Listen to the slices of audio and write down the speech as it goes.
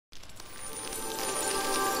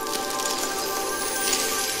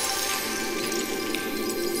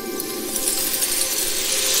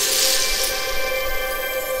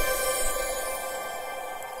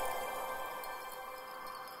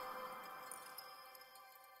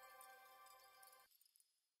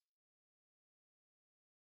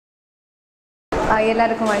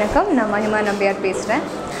எல்லாருக்கும் வணக்கம். நான் மஹிமா நம்பியார் பேசுகிறேன்.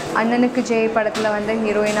 அண்ணனுக்கு ஜெய் படத்தில் வந்து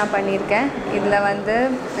ஹீரோயினாக பண்ணியிருக்கேன். இதில் வந்து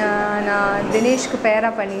நான் தினேஷ்க்கு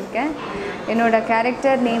பேராக பண்ணியிருக்கேன். என்னோடய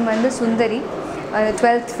கேரக்டர் நேம் வந்து சுந்தரி.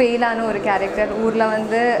 12th ஃபெயிலான ஒரு கேரக்டர். ஊரில்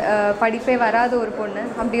வந்து படிப்பே வராத ஒரு பொண்ணு,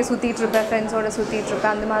 அப்படியே சுற்றிட்டுருப்பேன், ஃப்ரெண்ட்ஸோடு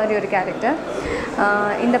சுற்றிட்டுருப்பேன், அந்த மாதிரி ஒரு கேரக்டர்.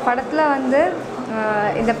 இந்த படத்தில் வந்து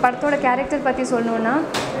இந்த படத்தோட கேரக்டர் பற்றி சொல்லணுன்னா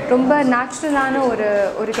ரொம்ப நேச்சுரலான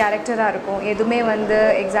ஒரு கேரக்டராக இருக்கும். எதுவுமே வந்து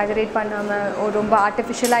எக்ஸாஜரேட் பண்ணாமல் ரொம்ப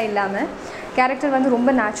ஆர்டிஃபிஷியலாக இல்லாமல் கேரக்டர் வந்து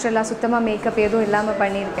ரொம்ப நேச்சுரலாக சுத்தமாக மேக்கப் எதுவும் இல்லாமல்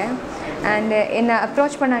பண்ணியிருக்கேன். அண்ட் என்னை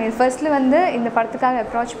அப்ரோச் பண்ணாங்க. ஃபர்ஸ்ட்டில் வந்து இந்த படத்துக்காக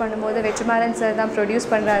அப்ரோச் பண்ணும்போது வெற்றிமாறன் சார் தான்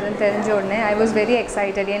ப்ரொடியூஸ் பண்ணுறாருன்னு தெரிஞ்ச உடனே ஐ வாஸ் வெரி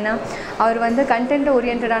எக்ஸைட்டட். ஏன்னா அவர் வந்து கண்டென்ட்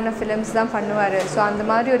ஓரியன்டான ஃபிலிம்ஸ் தான் பண்ணுவார். ஸோ அந்த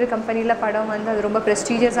மாதிரி ஒரு கம்பெனியில் படம் வந்து அது ரொம்ப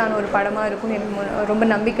ப்ரெஸ்டீஜியஸான ஒரு படமாக இருக்கும் எனக்கு ரொம்ப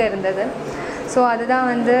நம்பிக்கை இருந்தது. ஸோ அதுதான்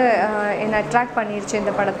வந்து என்னை அட்ராக்ட் பண்ணிடுச்சு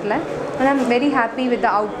இந்த படத்தில். And I'm very happy with the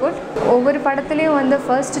output. ஒவ்வொரு படத்துலேயும் வந்து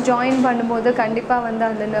ஃபர்ஸ்ட் ஜாயின் பண்ணும்போது கண்டிப்பாக வந்து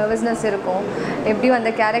அந்த நர்வஸ்னஸ் இருக்கும். எப்படியும்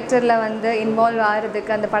அந்த கேரக்டரில் வந்து இன்வால்வ்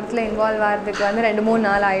ஆகிறதுக்கு, அந்த படத்தில் இன்வால்வ் ஆகிறதுக்கு வந்து 2-3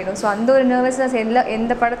 நாள் ஆகிடும். ஸோ அந்த ஒரு நர்வஸ்னஸ்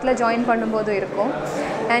எந்த படத்தில் ஜாயின் பண்ணும்போதும் இருக்கும்.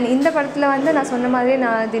 அண்ட் இந்த படத்தில் வந்து நான் சொன்ன மாதிரி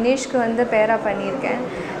நான் தினேஷ்க்கு வந்து பேராக பண்ணியிருக்கேன்.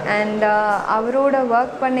 அண்ட் அவரோட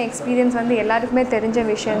ஒர்க் பண்ண எக்ஸ்பீரியன்ஸ் வந்து எல்லாருக்குமே தெரிஞ்ச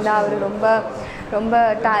விஷயந்தான். அவர் ரொம்ப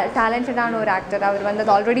டேலண்டடான ஒரு ஆக்டர். அவர் வந்து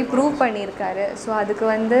அது ஆல்ரெடி ப்ரூவ் பண்ணியிருக்காரு. ஸோ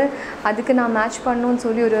அதுக்கு நான் மேட்ச் பண்ணணுன்னு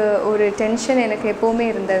சொல்லி ஒரு டென்ஷன் எனக்கு எப்போவுமே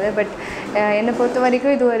இருந்தது. பட் என்னை பொறுத்த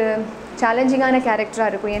வரைக்கும் இது ஒரு சேலஞ்சிங்கான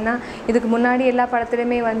கேரக்டராக இருக்கும். ஏன்னா இதுக்கு முன்னாடி எல்லா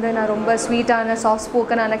படத்துலையுமே வந்து நான் ரொம்ப ஸ்வீட்டான சாஃப்ட்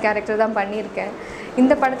ஸ்போக்கனான கேரக்டர் தான் பண்ணியிருக்கேன்.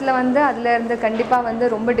 இந்த படத்தில் வந்து அதிலேருந்து கண்டிப்பாக வந்து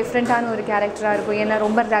ரொம்ப டிஃப்ரெண்ட்டான ஒரு கேரக்டராக இருக்கும். ஏன்னா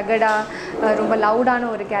ரொம்ப ரகடாக ரொம்ப லவுடான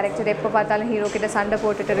ஒரு கேரக்டர், எப்போ பார்த்தாலும் ஹீரோ கிட்ட சண்டை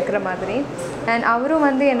போட்டுட்டு இருக்கிற மாதிரி. அண்ட் அவரும்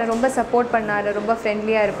வந்து என்னை ரொம்ப சப்போர்ட் பண்ணார், ரொம்ப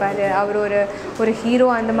ஃப்ரெண்ட்லியாக இருப்பார். அவர் ஒரு ஹீரோ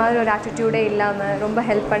அந்த மாதிரி ஒரு ஆட்டிடியூடே இல்லாமல் ரொம்ப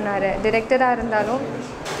ஹெல்ப் பண்ணார். டிரெக்டராக இருந்தாலும்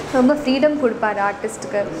ரொம்ப ஃப்ரீடம் கொடுப்பார்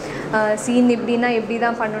ஆர்டிஸ்ட்டுக்கு. சீன் இப்படின்னா இப்படி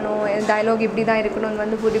தான் பண்ணணும், டயலாக் இப்படி தான் இருக்கணும்னு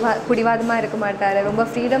வந்து பிடிவாதமாக இருக்க மாட்டார். ரொம்ப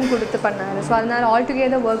ஃப்ரீடம் கொடுத்து பண்ணார். ஸோ அதனால்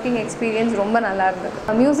ஆல்டுகெதர் ஒர்க்கிங் எக்ஸ்பீரியன்ஸ் ரொம்ப நல்லா இருந்தது.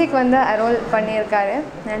 மியூசிக் வந்து அரோல் பண்ணியிருக்காரு.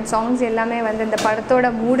 அண்ட் சாங்ஸ் எல்லாமே வந்து இந்த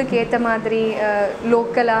படத்தோட மூடுக்கு ஏற்ற மாதிரி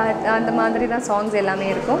லோக்கலாக அந்த மாதிரி தான் சாங்ஸ் எல்லாமே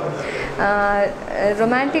இருக்கும்.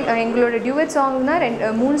 ரொமான்டிக் எங்களோட டியூவெட் சாங்னால்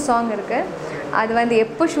 3 சாங் இருக்குது. அது வந்து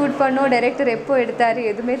எப்போ ஷூட் பண்ணோம், டைரக்டர் எப்போ எடுத்தார்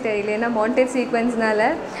எதுவுமே தெரியல. ஏன்னா மாண்டேஜ் சீக்வன்ஸ்னால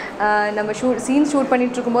நம்ம சீன் ஷூட்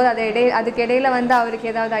பண்ணிகிட்டு இருக்கும்போது அதுக்கு இடையில வந்து அவருக்கு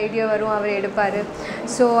ஏதாவது ஐடியா வரும், அவர் எடுப்பார்.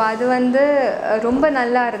 ஸோ அது வந்து ரொம்ப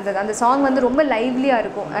நல்லா இருந்தது. அந்த சாங் வந்து ரொம்ப லைவ்லியாக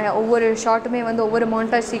இருக்கும். ஒவ்வொரு ஷாட்டுமே வந்து ஒவ்வொரு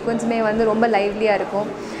மாண்டேஜ் சீக்வன்ஸுமே வந்து ரொம்ப லைவ்லியாக இருக்கும்.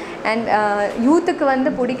 அண்ட் யூத்துக்கு வந்து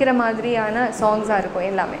பிடிக்கிற மாதிரியான சாங்ஸாக இருக்கும்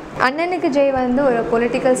எல்லாமே. அண்ணனுக்கு ஜெய் வந்து ஒரு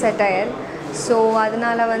பொலிட்டிக்கல் செட்டையர். ஸோ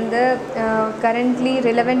அதனால் வந்து கரண்ட்லி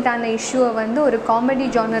ரிலவெண்ட்டான இஷ்யூவை வந்து ஒரு காமெடி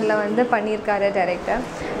ஜானரில் வந்து பண்ணியிருக்காரு டைரக்டர்.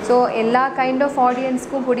 ஸோ எல்லா கைண்ட் ஆஃப்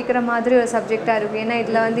ஆடியன்ஸ்க்கும் பிடிக்கிற மாதிரி ஒரு சப்ஜெக்டாக இருக்கும். ஏன்னா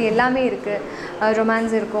இதில் வந்து எல்லாமே இருக்குது.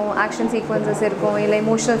 ரொமான்ஸ் இருக்கும், ஆக்ஷன் சீக்வன்சஸ் இருக்கும், இல்லை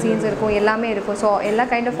எமோஷ்னல் சீன்ஸ் இருக்கும், எல்லாமே இருக்கும். ஸோ எல்லா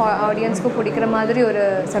கைண்ட் ஆஃப் ஆடியன்ஸ்க்கும் பிடிக்கிற மாதிரி ஒரு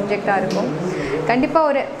சப்ஜெக்டாக இருக்கும்.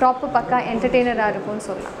 கண்டிப்பாக ஒரு ப்ராப்பர் பக்கா என்டர்டெய்னராக இருக்கும்னு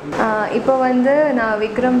சொல்லலாம். இப்போ வந்து நான்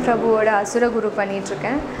விக்ரம் பிரபுவோட அசுரகுரு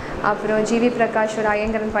பண்ணிகிட்ருக்கேன். அப்புறம் ஜிவி பிரகாஷோட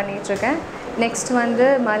ஐயங்கரன் பண்ணிகிட்ருக்கேன். நெக்ஸ்ட் வந்து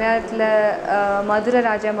மலையாளத்தில் மதுரை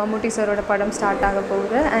ராஜா மம்முட்டி சாரோட படம் ஸ்டார்ட் ஆக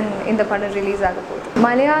போகுது. அண்ட் இந்த படம் ரிலீஸ் ஆக போகுது.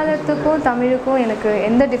 மலையாளத்துக்கும் தமிழுக்கும் எனக்கு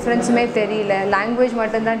எந்த டிஃப்ரென்ஸுமே தெரியல. லாங்குவேஜ்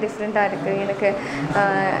மட்டும்தான் டிஃப்ரெண்ட்டாக இருக்குது. எனக்கு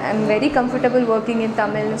I'm very comfortable working in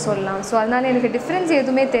தமிழ்னு சொல்லலாம். ஸோ அதனால் எனக்கு டிஃப்ரென்ஸ்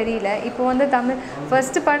எதுவுமே தெரியல. இப்போ வந்து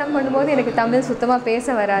ஃபஸ்ட்டு படம் பண்ணும்போது எனக்கு தமிழ் சுத்தமாக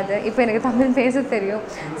பேச வராது. இப்போ எனக்கு தமிழ் பேச தெரியும்.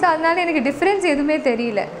 ஸோ அதனால் எனக்கு டிஃப்ரென்ஸ் எதுவுமே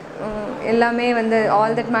தெரியல. எல்லாமே வந்து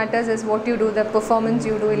all that matters is what you two, the performance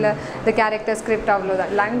you two, இல்லை த கேரக்டர் ஸ்கிரிப்ட்,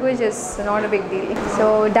 அவ்வளோதான். Language is not a big deal. So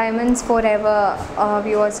diamonds for ever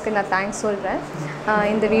வியூவர்ஸ்க்கு நான் தேங்க்ஸ் சொல்கிறேன்.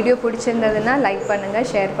 இந்த வீடியோ பிடிச்சிருந்ததுன்னா லைக் பண்ணுங்கள்,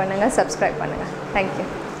 ஷேர் பண்ணுங்கள், சப்ஸ்கிரைப் பண்ணுங்கள். தேங்க்யூ.